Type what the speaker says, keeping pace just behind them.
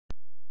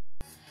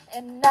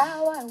And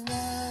now I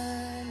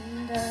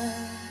wonder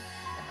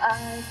if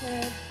I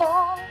could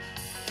fall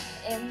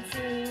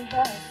into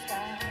the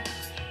sky.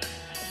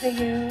 Do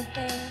you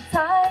think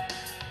time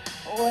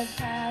would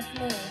pass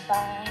me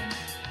by?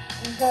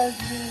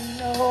 'Cause you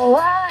know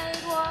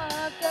I'd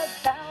walk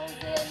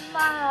 1,000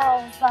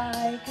 miles if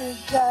I could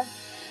just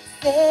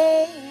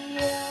see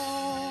you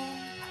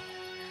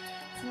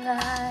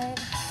tonight.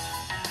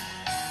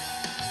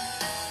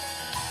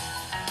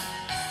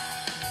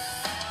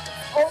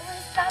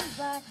 Always times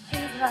like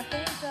these when I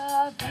think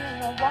of you,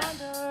 I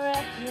wonder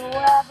if you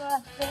ever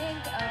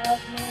think of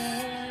me.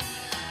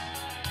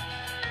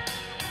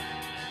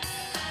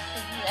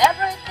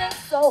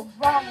 Everything's so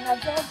wrong, I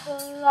don't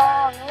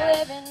belong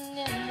living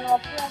in your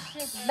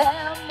precious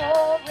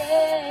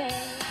memory.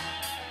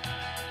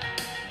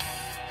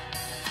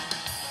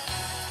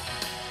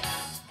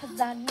 'Cause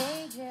I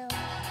need you,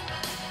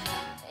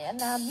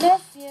 and I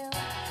miss you,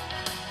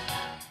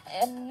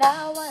 and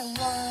now I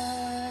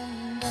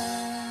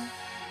wonder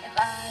if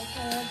I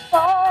could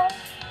fall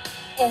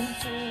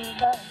into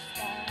the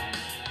sky.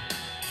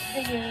 Do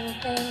you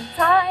think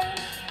time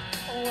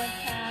would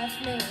pass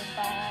me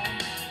by?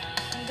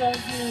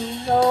 'Cause you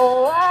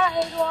know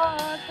I'd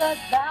walk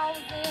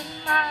 1,000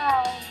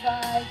 miles if I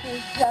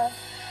could just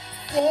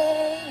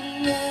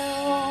see you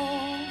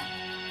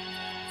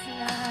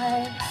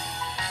tonight.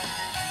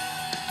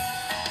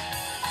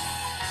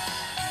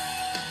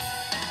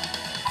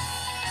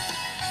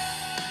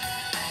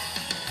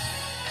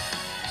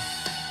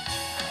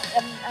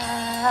 And I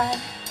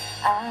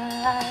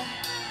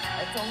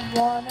don't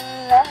wanna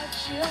let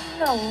you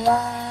know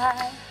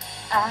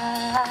I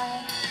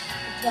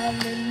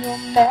drown in your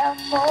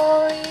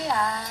memory.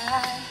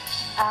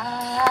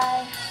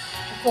 I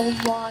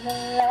don't wanna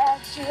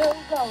let you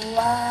go.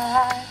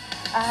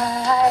 I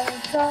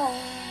don't.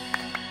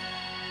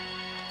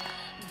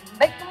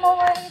 Making my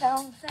way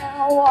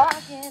downtown,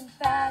 walking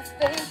fast,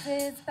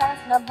 faces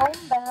fast, and I'm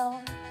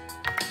homebound.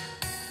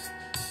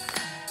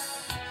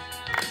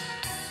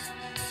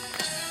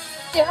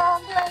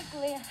 Staring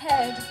blankly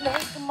ahead, just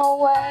making my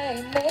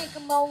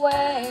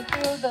way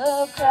through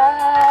the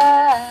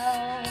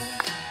crowd.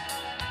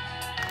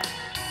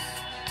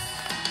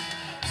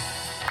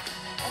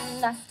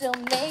 And I still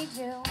need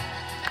you,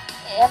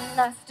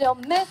 and I still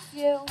miss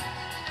you.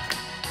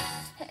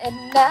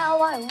 And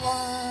now I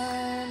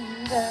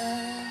wonder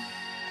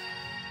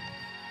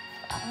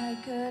if I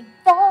could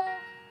fall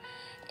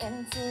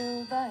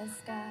into the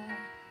sky.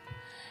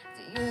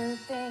 Do you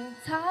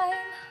think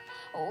time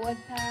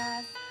would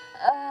pass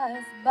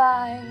us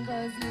by?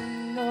 'Cause you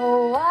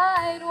know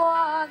I'd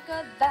walk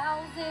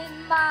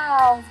 1,000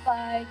 miles if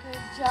I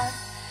could just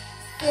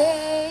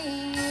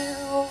see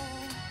you.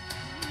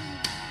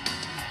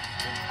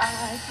 If I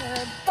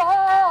could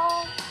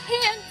fall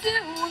into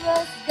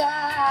the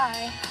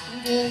sky,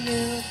 do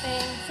you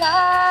think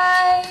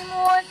time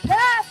would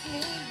pass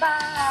me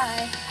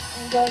by?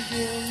 'Cause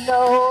you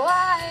know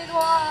I'd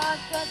walk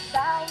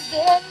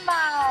 1,000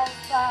 miles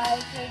if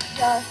I could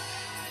just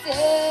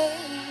see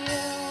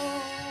you.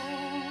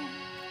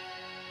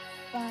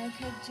 If I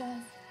could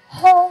just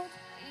hold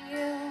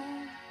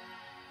you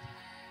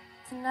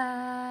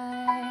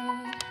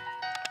tonight.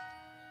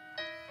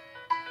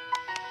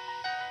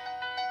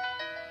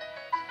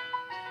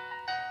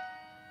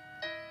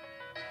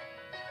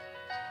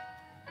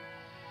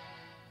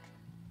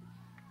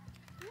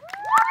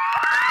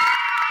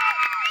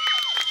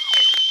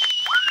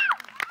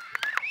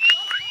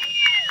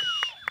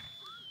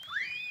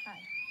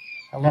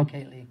 Hello,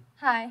 Kaylee.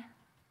 Hi.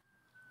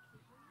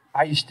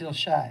 Are you still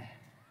shy?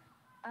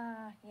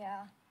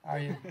 Yeah. Are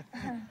you?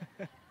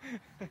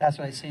 That's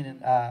what I seen.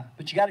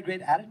 But you got a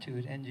great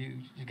attitude, and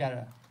you got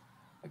a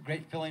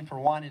great feeling for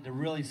wanting to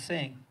really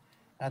sing.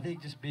 And I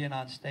think just being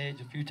on stage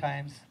a few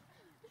times,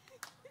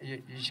 you're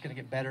just going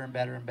to get better and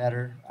better and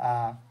better.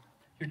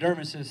 Your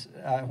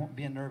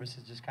being nervous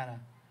is just kind of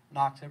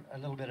knocks a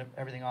little bit of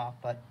everything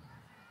off. But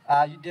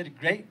you did a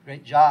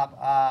great job.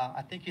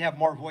 I think you have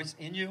more voice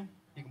in you.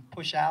 You can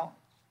push out.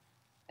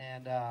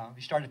 And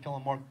you started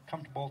feeling more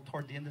comfortable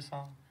toward the end of the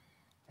song.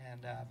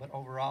 And but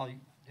overall, you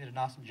did an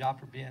awesome job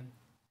for being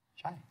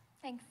shy.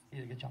 Thanks. You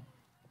did a good job.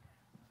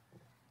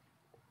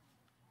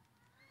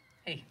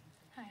 Hey.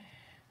 Hi.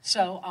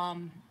 So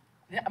I'm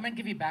going to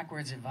give you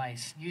backwards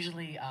advice.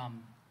 Usually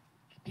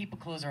people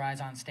close their eyes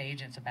on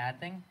stage and it's a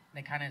bad thing.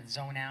 They kind of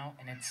zone out,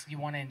 and you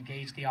want to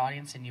engage the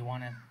audience and you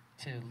want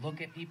to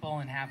look at people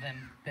and have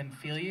them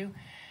feel you.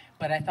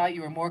 But I thought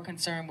you were more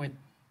concerned with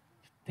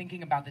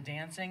thinking about the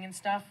dancing and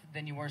stuff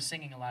than you were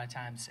singing a lot of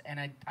times.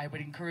 And I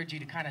would encourage you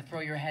to kind of throw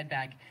your head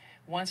back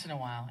once in a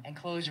while and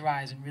close your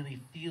eyes and really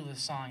feel the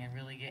song and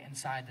really get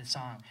inside the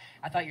song.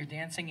 I thought your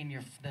dancing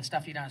and the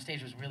stuff you did on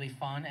stage was really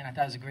fun, and I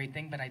thought it was a great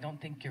thing, but I don't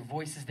think your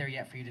voice is there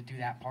yet for you to do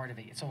that part of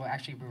it. So we'll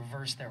actually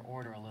reverse their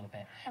order a little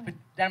bit. But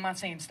then I'm not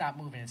saying stop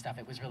moving and stuff.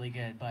 It was really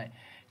good, but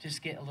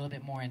just get a little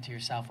bit more into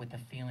yourself with the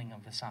feeling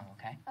of the song,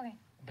 okay? Okay.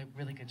 But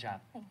really good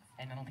job. Thanks.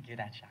 And I don't think you're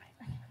that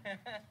shy.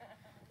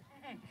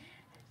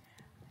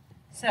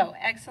 So,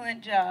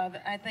 excellent job.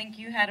 I think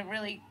you had a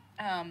really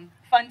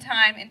fun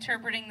time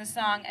interpreting the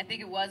song. I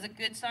think it was a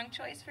good song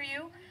choice for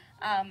you.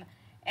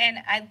 And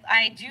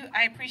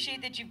I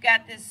appreciate that you've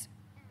got this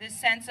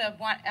sense of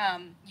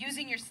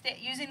using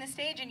the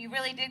stage, and you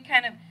really did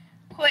kind of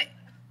put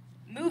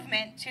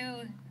movement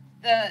to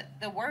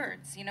the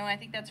words. You know, I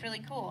think that's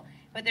really cool.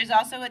 But there's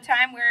also a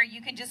time where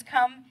you can just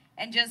come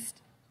and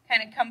just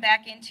kind of come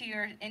back into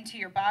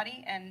your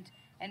body and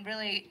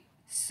really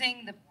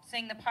sing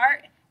the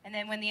part. And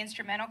then when the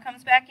instrumental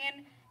comes back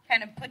in,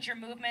 kind of put your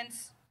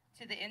movements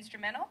to the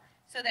instrumental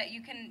so that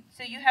you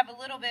have a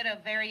little bit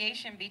of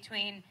variation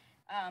between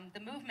the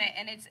movement.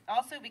 And it's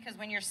also because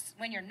when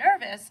you're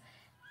nervous,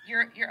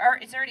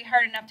 it's already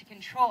hard enough to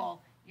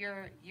control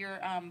your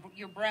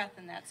breath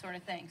and that sort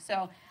of thing.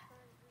 So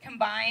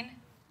combine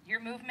your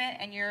movement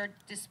and you're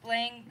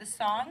displaying the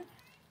song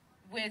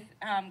with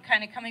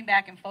kind of coming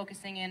back and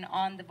focusing in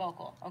on the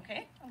vocal.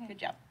 Okay? Good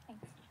job.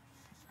 Thanks.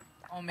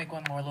 I'll make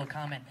one more little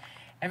comment.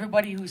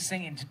 Everybody who's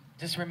singing,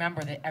 just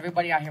remember that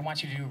everybody out here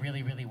wants you to do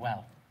really, really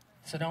well.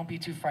 So don't be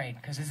too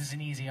frightened, because this is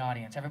an easy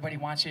audience. Everybody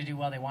wants you to do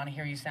well. They want to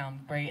hear you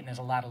sound great, and there's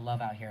a lot of love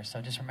out here. So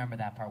just remember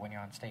that part when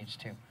you're on stage,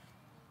 too.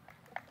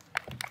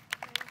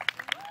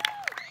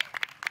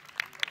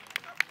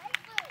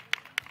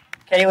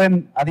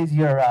 Caitlin, are these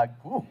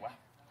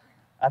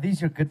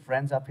your good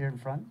friends up here in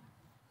front?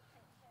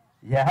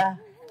 Yeah?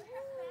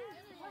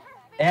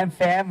 And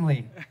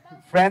family.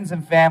 Friends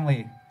and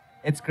family.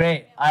 It's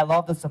great. I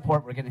love the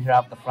support we're getting here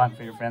out the front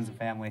for your friends and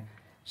family.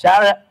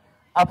 Shout out,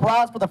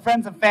 applause for the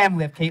friends and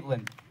family of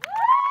Caitlin.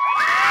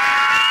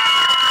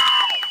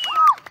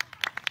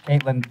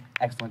 Caitlin,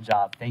 excellent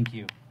job. Thank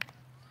you.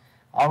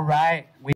 All right.